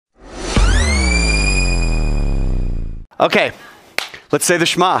Okay, let's say the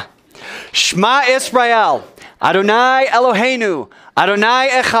Shema. Shema Israel, Adonai Eloheinu, Adonai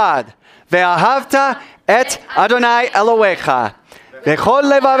Echad, ve'ahavta et Adonai Elohecha, v'chol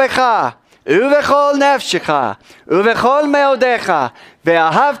levavecha, uv'chol nefshecha, uv'chol meodecha,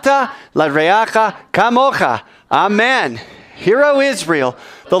 ve'ahavta l'reacha kamocha. Amen. Hear, O Israel,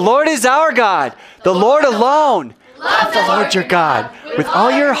 the Lord is our God, the Lord alone. Love the Lord your God with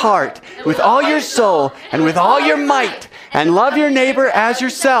all your heart, with all your soul, and with all your might, and love your neighbor as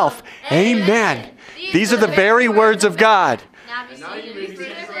yourself. Amen. These are the very words of God.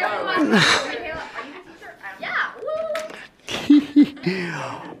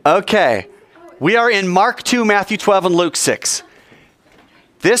 Okay, we are in Mark 2, Matthew 12, and Luke 6.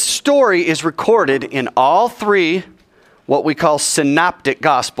 This story is recorded in all three, what we call synoptic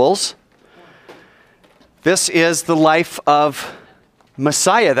gospels. This is the life of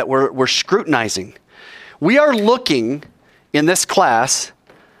Messiah that we're scrutinizing. We are looking in this class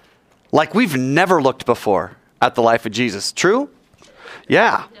like we've never looked before at the life of Jesus. True?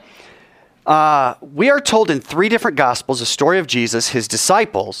 Yeah. We are told in three different gospels a story of Jesus, his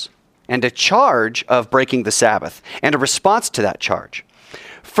disciples, and a charge of breaking the Sabbath, and a response to that charge.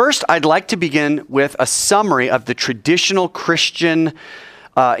 First, I'd like to begin with a summary of the traditional Christian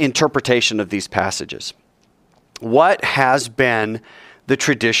interpretation of these passages. What has been the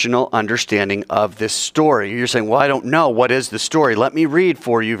traditional understanding of this story? You're saying, well, I don't know. What is the story? Let me read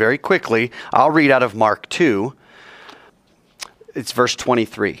for you very quickly. I'll read out of Mark 2. It's verse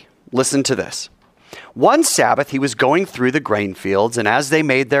 23. Listen to this. One Sabbath, he was going through the grain fields, and as they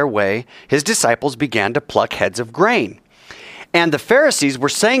made their way, his disciples began to pluck heads of grain. And the Pharisees were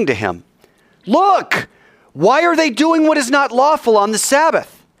saying to him, "Look, why are they doing what is not lawful on the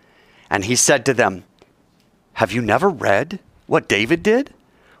Sabbath?" And he said to them, "Have you never read what David did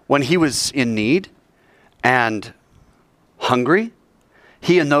when he was in need and hungry,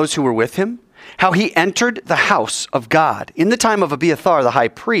 he and those who were with him? How he entered the house of God in the time of Abiathar the high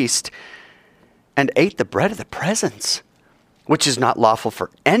priest and ate the bread of the presence, which is not lawful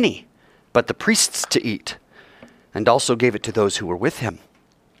for any but the priests to eat, and also gave it to those who were with him."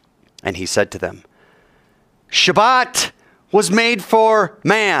 And he said to them, "Shabbat was made for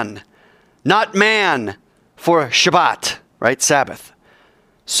man, not man for Shabbat," right? Sabbath.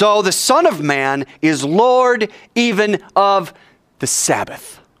 "So the Son of Man is Lord even of the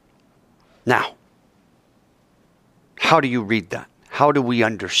Sabbath." Now, how do you read that? How do we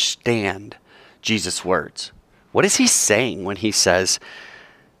understand Jesus' words? What is he saying when he says,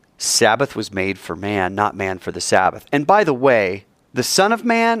 Sabbath was made for man, not man for the Sabbath? And by the way, the Son of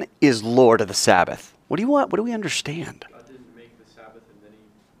Man is Lord of the Sabbath. What do you want? What do we understand? God didn't make the Sabbath and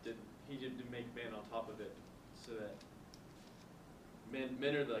then he didn't make man on top of it, so that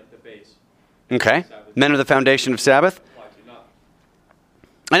men are like the base. Okay. Men are the foundation of Sabbath.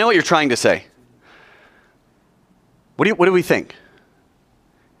 I know what you're trying to say. What do we think?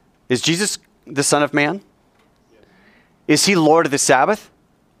 Is Jesus the Son of Man? Yes. Is he Lord of the Sabbath?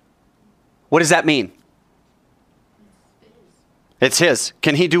 What does that mean? It's his.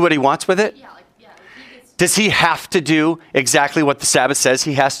 Can he do what he wants with it? Does he have to do exactly what the Sabbath says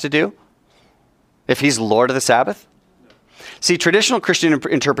he has to do if he's Lord of the Sabbath? No. See, traditional Christian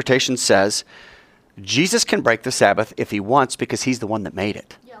interpretation says Jesus can break the Sabbath if he wants because he's the one that made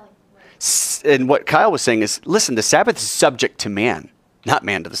it. And what Kyle was saying is, listen, the Sabbath is subject to man, not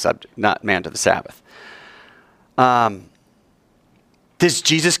man to the Sabbath. Does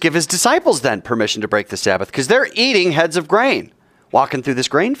Jesus give his disciples then permission to break the Sabbath? Because they're eating heads of grain, walking through this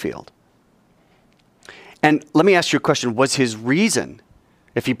grain field. And let me ask you a question. Was his reason,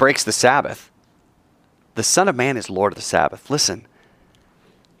 if he breaks the Sabbath, the Son of Man is Lord of the Sabbath? Listen,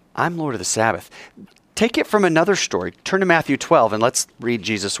 I'm Lord of the Sabbath. Take it from another story. Turn to Matthew 12 and let's read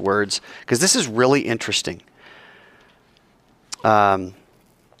Jesus' words, because this is really interesting. Look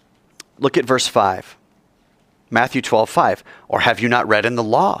at verse 5. Matthew 12:5. "Or have you not read in the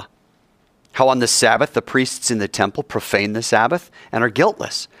law how on the Sabbath the priests in the temple profane the Sabbath and are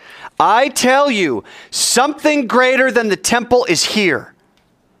guiltless? I tell you, something greater than the temple is here."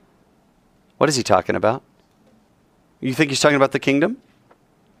 What is he talking about? You think he's talking about the kingdom?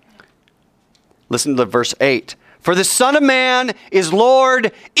 Listen to verse 8. "For the Son of Man is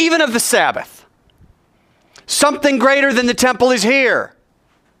Lord even of the Sabbath." Something greater than the temple is here.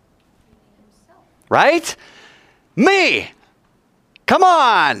 Right? Me. Come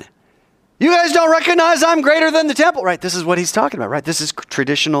on. You guys don't recognize I'm greater than the temple. Right, this is what he's talking about, right? This is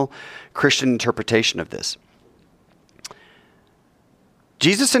traditional Christian interpretation of this.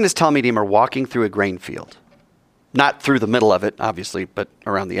 Jesus and his Talmidim are walking through a grain field. Not through the middle of it, obviously, but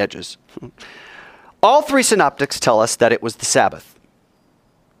around the edges. All three synoptics tell us that it was the Sabbath.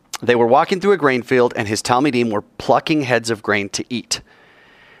 They were walking through a grain field, and his talmidim were plucking heads of grain to eat.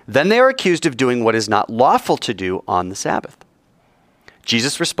 Then they are accused of doing what is not lawful to do on the Sabbath.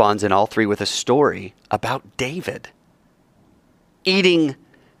 Jesus responds in all three with a story about David eating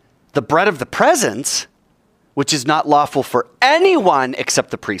the bread of the presence, which is not lawful for anyone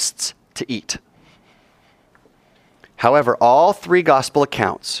except the priests to eat. However, all three gospel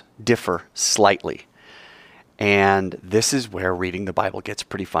accounts differ slightly. And this is where reading the Bible gets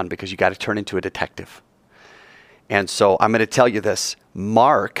pretty fun because you got to turn into a detective. And so I'm going to tell you this.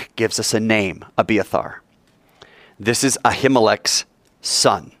 Mark gives us a name, Abiathar. This is Ahimelech's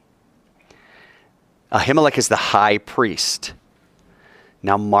son. Ahimelech is the high priest.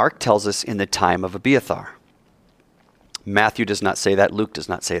 Now, Mark tells us in the time of Abiathar. Matthew does not say that. Luke does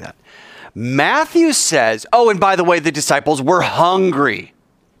not say that. Matthew says, oh, and by the way, the disciples were hungry.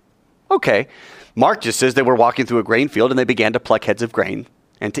 Okay. Mark just says they were walking through a grain field and they began to pluck heads of grain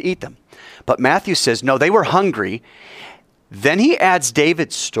and to eat them. But Matthew says, no, they were hungry. Then he adds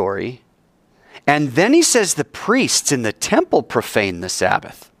David's story. And then he says the priests in the temple profane the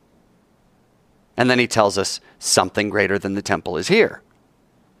Sabbath. And then he tells us something greater than the temple is here.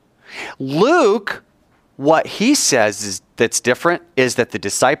 Luke, what he says is that's different is that the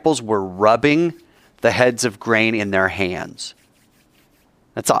disciples were rubbing the heads of grain in their hands.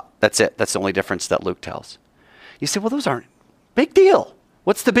 That's all. That's it. That's the only difference that Luke tells. You say, well, those aren't big deal.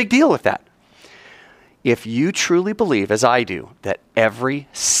 What's the big deal with that? If you truly believe, as I do, that every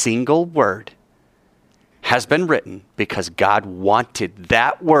single word has been written because God wanted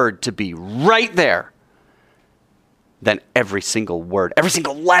that word to be right there, then every single word, every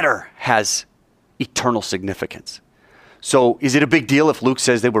single letter has eternal significance. So is it a big deal if Luke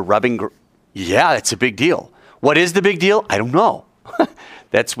says they were rubbing? Yeah, it's a big deal. What is the big deal? I don't know.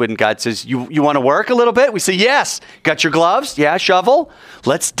 That's when God says, you want to work a little bit? We say, yes. Got your gloves? Yeah, shovel?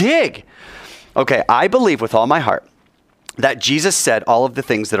 Let's dig. Okay, I believe with all my heart that Jesus said all of the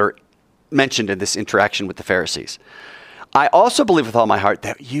things that are mentioned in this interaction with the Pharisees. I also believe with all my heart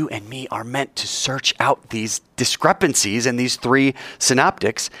that you and me are meant to search out these discrepancies in these three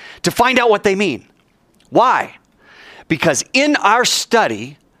synoptics to find out what they mean. Why? Because in our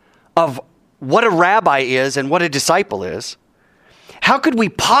study of what a rabbi is and what a disciple is, how could we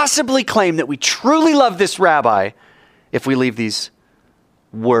possibly claim that we truly love this rabbi if we leave these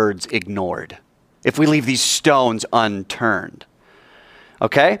words ignored? If we leave these stones unturned?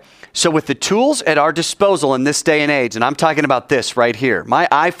 Okay? So with the tools at our disposal in this day and age, and I'm talking about this right here. My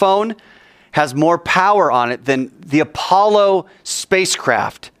iPhone has more power on it than the Apollo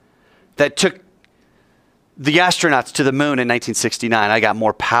spacecraft that took the astronauts to the moon in 1969. I got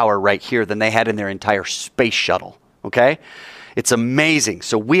more power right here than they had in their entire space shuttle. Okay? It's amazing.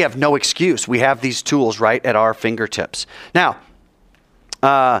 So we have no excuse. We have these tools right at our fingertips. Now,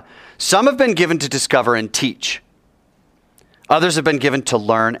 some have been given to discover and teach. Others have been given to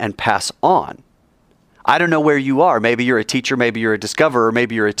learn and pass on. I don't know where you are. Maybe you're a teacher, maybe you're a discoverer,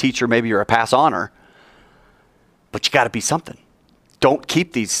 maybe you're a teacher, maybe you're a pass-oner. But you got to be something. Don't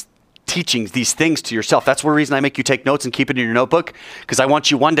keep these teachings, these things to yourself. That's one reason I make you take notes and keep it in your notebook, because I want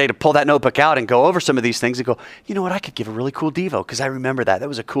you one day to pull that notebook out and go over some of these things and go, you know what, I could give a really cool Devo because I remember that. That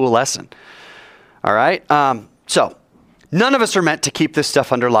was a cool lesson. All right? So none of us are meant to keep this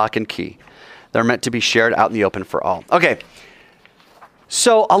stuff under lock and key. They're meant to be shared out in the open for all. Okay.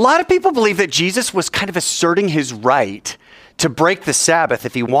 So a lot of people believe that Jesus was kind of asserting his right to break the Sabbath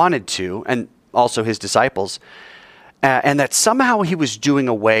if he wanted to, and also his disciples, and that somehow he was doing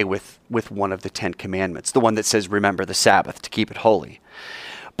away with one of the 10 commandments, the one that says, remember the Sabbath, to keep it holy.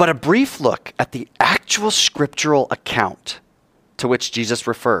 But a brief look at the actual scriptural account to which Jesus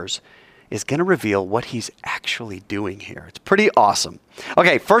refers is going to reveal what he's actually doing here. It's pretty awesome.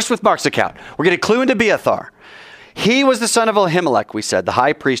 Okay, first with Mark's account. We're going to clue into Abiathar. He was the son of Ahimelech, we said, the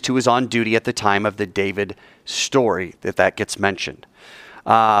high priest who was on duty at the time of the David story that gets mentioned.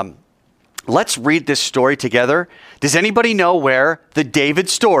 Let's read this story together. Does anybody know where the David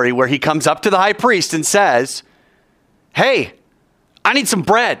story, where he comes up to the high priest and says, hey, I need some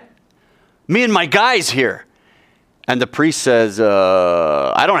bread. Me and my guys here. And the priest says,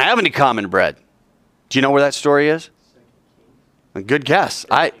 I don't have any common bread. Do you know where that story is? A good guess.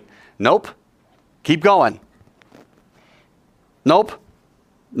 Nope. Keep going. Nope.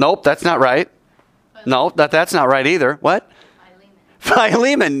 Nope, that's not right. No, that's not right either. What?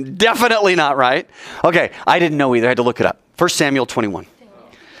 Philemon. Definitely not right. Okay, I didn't know either. I had to look it up. 1 Samuel 21.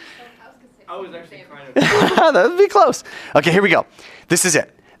 I was actually trying to... That would be close. Okay, here we go. This is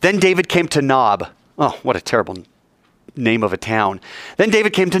it. Then David came to Nob. Oh, what a terrible name of a town. Then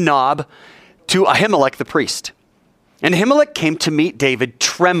David came to Nob, to Ahimelech the priest. And Ahimelech came to meet David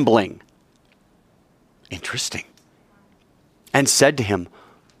trembling. Interesting. And said to him,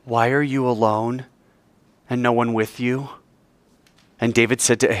 why are you alone and no one with you? And David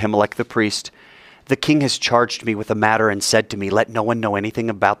said to Ahimelech the priest, the king has charged me with a matter and said to me, let no one know anything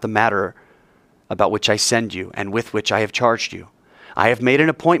about the matter about which I send you and with which I have charged you. I have made an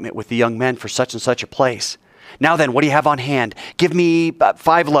appointment with the young men for such and such a place. Now then, what do you have on hand? Give me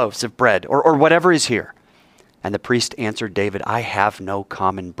 5 loaves of bread or whatever is here. And the priest answered David, I have no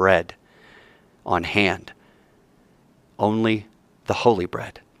common bread on hand, only the holy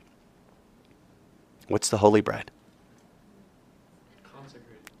bread. What's the holy bread?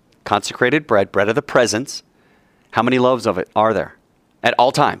 Consecrated bread, bread of the presence. How many loaves of it are there at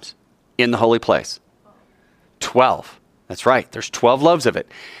all times in the holy place? 12. That's right. There's 12 loaves of it.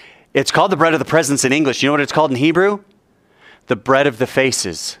 It's called the bread of the presence in English. You know what it's called in Hebrew? The bread of the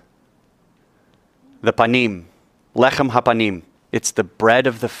faces. The panim. Lechem hapanim. It's the bread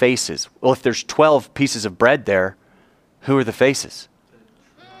of the faces. Well, if there's 12 pieces of bread there, who are the faces?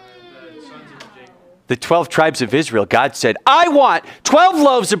 The 12 tribes of Israel. God said, I want 12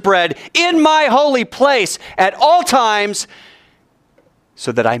 loaves of bread in my holy place at all times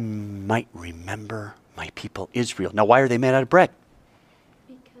so that I might remember my people Israel. Now, why are they made out of bread?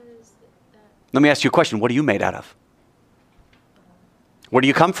 Because Let me ask you a question. What are you made out of? Where do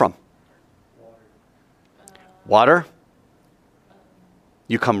you come from? Water?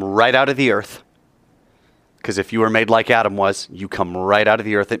 You come right out of the earth. Because if you were made like Adam was, you come right out of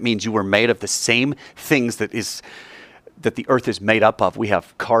the earth. It means you were made of the same things that the earth is made up of. We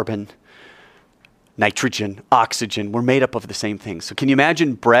have carbon, nitrogen, oxygen. We're made up of the same things. So can you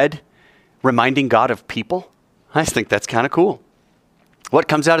imagine bread reminding God of people? I think that's kind of cool. What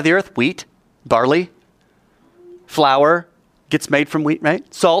comes out of the earth? Wheat, barley, flour gets made from wheat,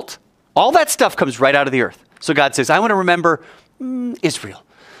 right? Salt. All that stuff comes right out of the earth. So God says, I want to remember Israel.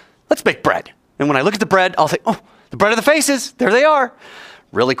 Let's make bread. And when I look at the bread, I'll think, oh, the bread of the faces, there they are.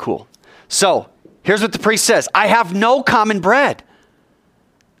 Really cool. So here's what the priest says. I have no common bread,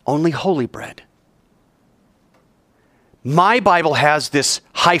 only holy bread. My Bible has this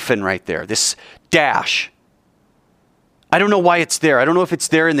hyphen right there, this dash. I don't know why it's there. I don't know if it's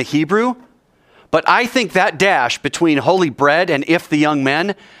there in the Hebrew, but I think that dash between holy bread and if the young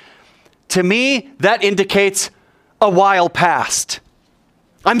men, to me, that indicates a while past.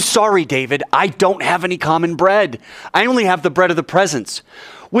 I'm sorry, David, I don't have any common bread. I only have the bread of the presence,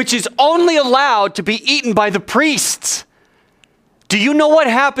 which is only allowed to be eaten by the priests. Do you know what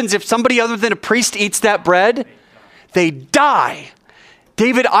happens if somebody other than a priest eats that bread? They die.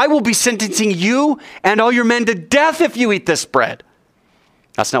 David, I will be sentencing you and all your men to death if you eat this bread.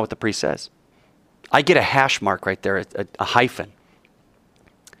 That's not what the priest says. I get a hash mark right there, a hyphen.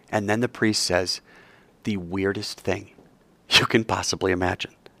 And then the priest says the weirdest thing you can possibly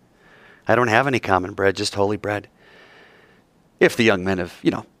imagine. I don't have any common bread, just holy bread. If the young men have,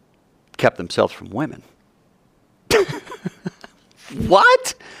 kept themselves from women.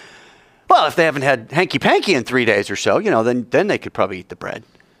 What? Well, if they haven't had hanky-panky in 3 days or so, then they could probably eat the bread.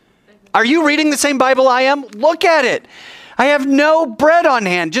 Are you reading the same Bible I am? Look at it. I have no bread on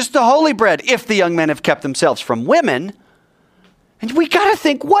hand, just the holy bread, if the young men have kept themselves from women. And we got to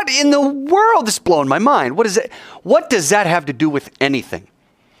think, what in the world? This is blowing my mind. What does that have to do with anything?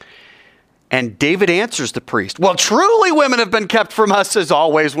 And David answers the priest, well, truly women have been kept from us as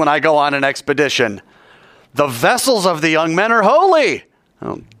always when I go on an expedition. The vessels of the young men are holy.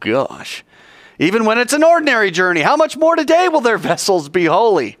 Oh, gosh. Even when it's an ordinary journey, how much more today will their vessels be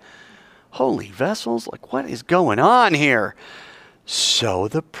holy? Holy vessels? Like, what is going on here? So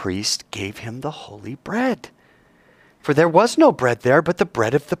the priest gave him the holy bread. For there was no bread there, but the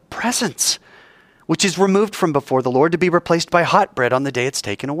bread of the presence, which is removed from before the Lord to be replaced by hot bread on the day it's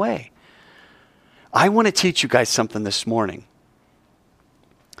taken away. I want to teach you guys something this morning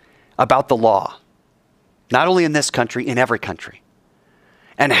about the law, not only in this country, in every country,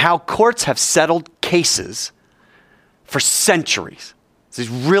 and how courts have settled cases for centuries. This is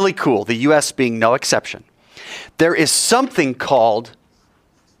really cool, the U.S. being no exception. There is something called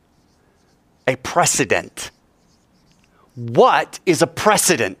a precedent. What is a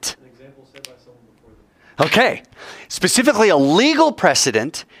precedent? An example set by someone before them. Okay. Specifically, a legal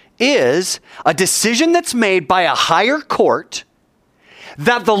precedent is a decision that's made by a higher court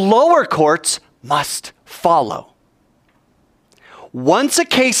that the lower courts must follow. Once a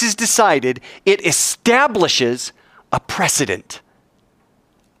case is decided, it establishes a precedent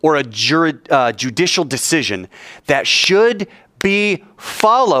or a judicial decision that should be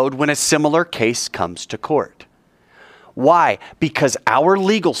followed when a similar case comes to court. Why? Because our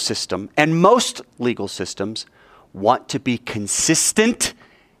legal system, and most legal systems, want to be consistent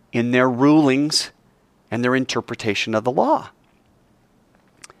in their rulings and their interpretation of the law.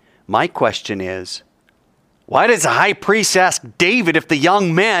 My question is, why does the high priest ask David if the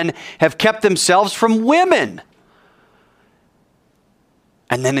young men have kept themselves from women?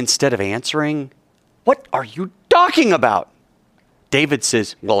 And then instead of answering, what are you talking about? David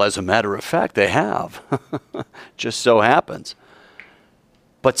says, well, as a matter of fact, they have. Just so happens.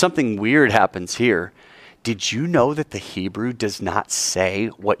 But something weird happens here. Did you know that the Hebrew does not say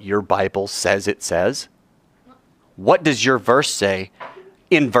what your Bible says it says? What does your verse say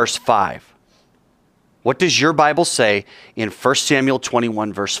in verse 5? What does your Bible say in 1 Samuel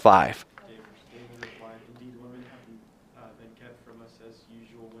 21, verse 5? David replied, indeed, women have been kept from us as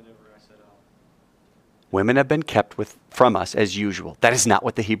usual whenever I set out. Women have been kept from us as usual. That is not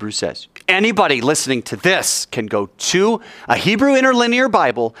what the Hebrew says. Anybody listening to this can go to a Hebrew interlinear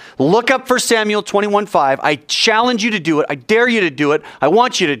Bible, look up 1 Samuel 21:5. I challenge you to do it. I dare you to do it. I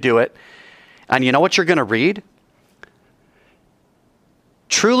want you to do it. And you know what you're going to read?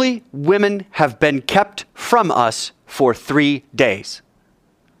 Truly, women have been kept from us for 3 days.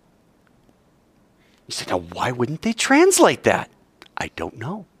 You say, now why wouldn't they translate that? I don't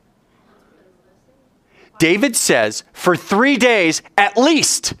know. David says, for 3 days at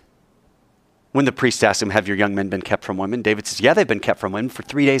least. When the priest asks him, have your young men been kept from women? David says, yeah, they've been kept from women for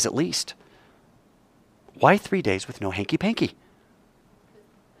 3 days at least. Why 3 days with no hanky-panky?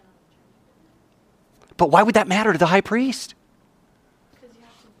 But why would that matter to the high priest?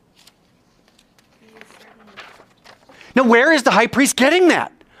 Now, where is the high priest getting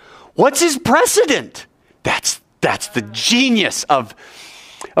that? What's his precedent? That's the genius of...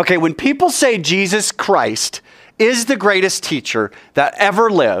 Okay, when people say Jesus Christ is the greatest teacher that ever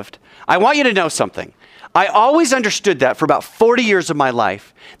lived, I want you to know something. I always understood that for about 40 years of my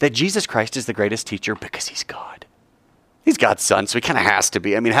life, that Jesus Christ is the greatest teacher because he's God. He's God's son, so he kind of has to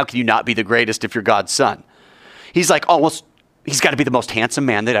be. I mean, how can you not be the greatest if you're God's son? He's like almost, he's got to be the most handsome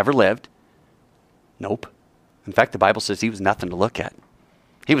man that ever lived. Nope. In fact, the Bible says he was nothing to look at.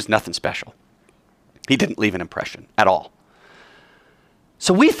 He was nothing special. He didn't leave an impression at all.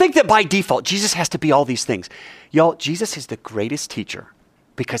 So we think that by default, Jesus has to be all these things. Y'all, Jesus is the greatest teacher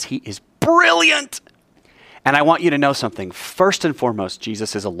because he is brilliant. And I want you to know something. First and foremost,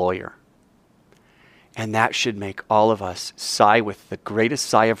 Jesus is a lawyer. And that should make all of us sigh with the greatest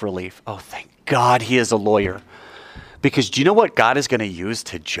sigh of relief. Oh, thank God he is a lawyer. Because do you know what God is going to use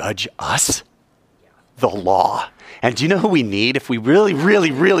to judge us? The law. And do you know who we need if we really, really,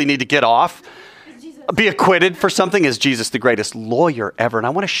 really need to get off? Be acquitted for something? Is Jesus the greatest lawyer ever? And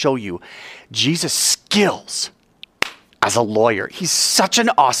I want to show you Jesus' skills as a lawyer. He's such an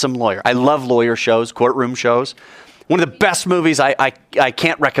awesome lawyer. I love lawyer shows, courtroom shows. One of the best movies I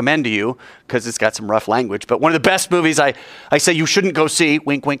can't recommend to you because it's got some rough language, but one of the best movies I say you shouldn't go see,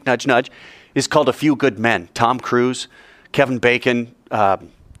 wink, wink, nudge, nudge, is called A Few Good Men. Tom Cruise, Kevin Bacon,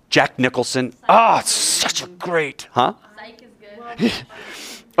 Jack Nicholson. Oh, it's such a great, huh? Psych is good.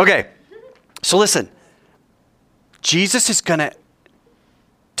 Okay, so listen. Jesus is going to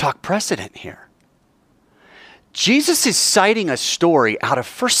talk precedent here. Jesus is citing a story out of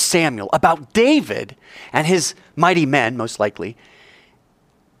 1 Samuel about David and his mighty men, most likely,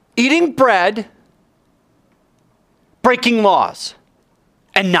 eating bread, breaking laws,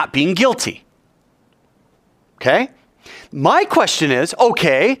 and not being guilty. Okay? My question is,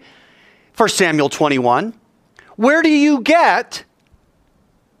 okay, 1 Samuel 21, where do you get,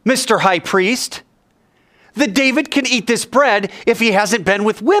 Mr. High Priest, that David can eat this bread if he hasn't been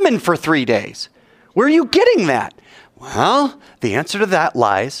with women for 3 days? Where are you getting that? Well, the answer to that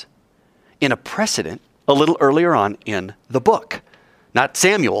lies in a precedent a little earlier on in the book. Not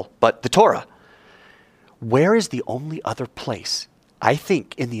Samuel, but the Torah. Where is the only other place, I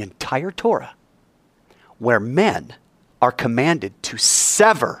think, in the entire Torah where men are commanded to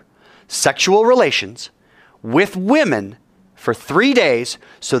sever sexual relations with women for 3 days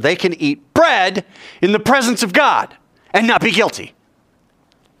so they can eat bread in the presence of God and not be guilty?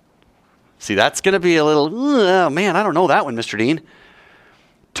 See, that's going to be a little, oh man, I don't know that one, Mr. Dean.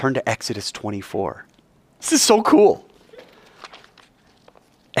 Turn to Exodus 24. This is so cool.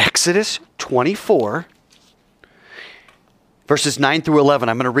 Exodus 24, verses 9 through 11.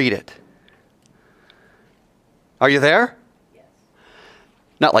 I'm going to read it. Are you there? Yes.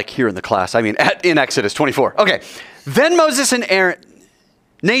 Not like here in the class. I mean, in Exodus 24. Okay. Then Moses and Aaron,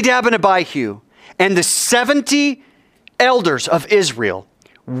 Nadab and Abihu, and the 70 elders of Israel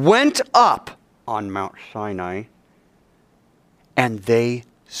went up on Mount Sinai, and they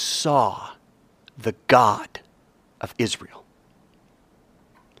saw the God of Israel.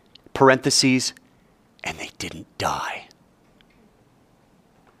 Parentheses, and they didn't die.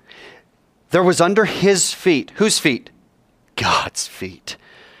 There was under his feet, whose feet? God's feet.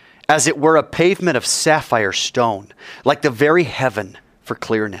 As it were a pavement of sapphire stone, like the very heaven for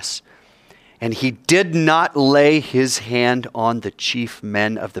clearness. And he did not lay his hand on the chief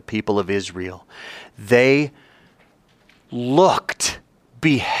men of the people of Israel. They looked,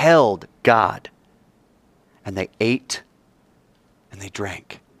 beheld God, and they ate and they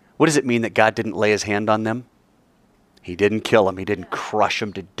drank. What does it mean that God didn't lay his hand on them? He didn't kill them. He didn't crush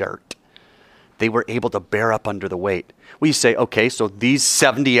them to dirt. They were able to bear up under the weight. Well, you say, okay, so these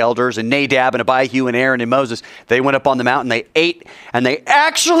 70 elders and Nadab and Abihu and Aaron and Moses, they went up on the mountain, they ate, and they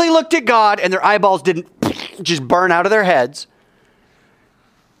actually looked at God, and their eyeballs didn't just burn out of their heads.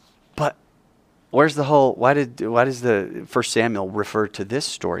 But where's the whole, why does the 1 Samuel refer to this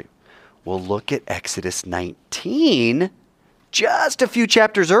story? Well, look at Exodus 19, just a few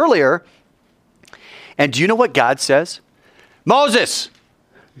chapters earlier. And do you know what God says? Moses,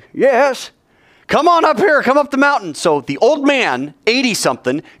 yes, come on up here, come up the mountain. So the old man,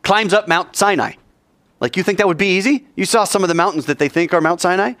 80-something, climbs up Mount Sinai. Like, you think that would be easy? You saw some of the mountains that they think are Mount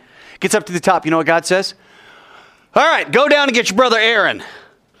Sinai? Gets up to the top. You know what God says? All right, go down and get your brother Aaron.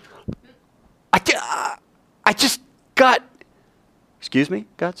 I just got, excuse me,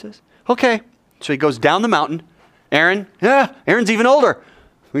 God says. Okay. So he goes down the mountain. Aaron's even older.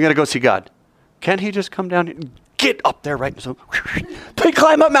 We got to go see God. Can't he just come down and get up there, right? So they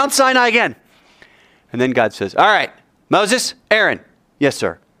climb up Mount Sinai again. And then God says, all right, Moses, Aaron. Yes,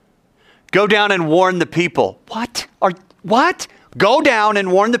 sir. Go down and warn the people. What? Go down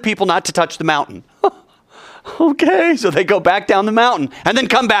and warn the people not to touch the mountain. Okay, so they go back down the mountain and then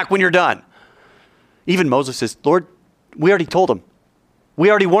come back when you're done. Even Moses says, Lord, we already told him. We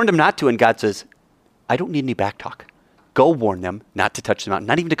already warned him not to. And God says, I don't need any back talk. Go warn them not to touch the mountain,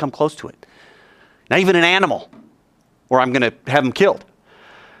 not even to come close to it. Not even an animal, or I'm going to have them killed.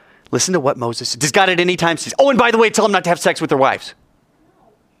 Listen to what Moses says. Does God at any time say, oh, and by the way, tell them not to have sex with their wives?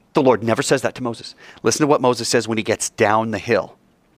 The Lord never says that to Moses. Listen to what Moses says when he gets down the hill.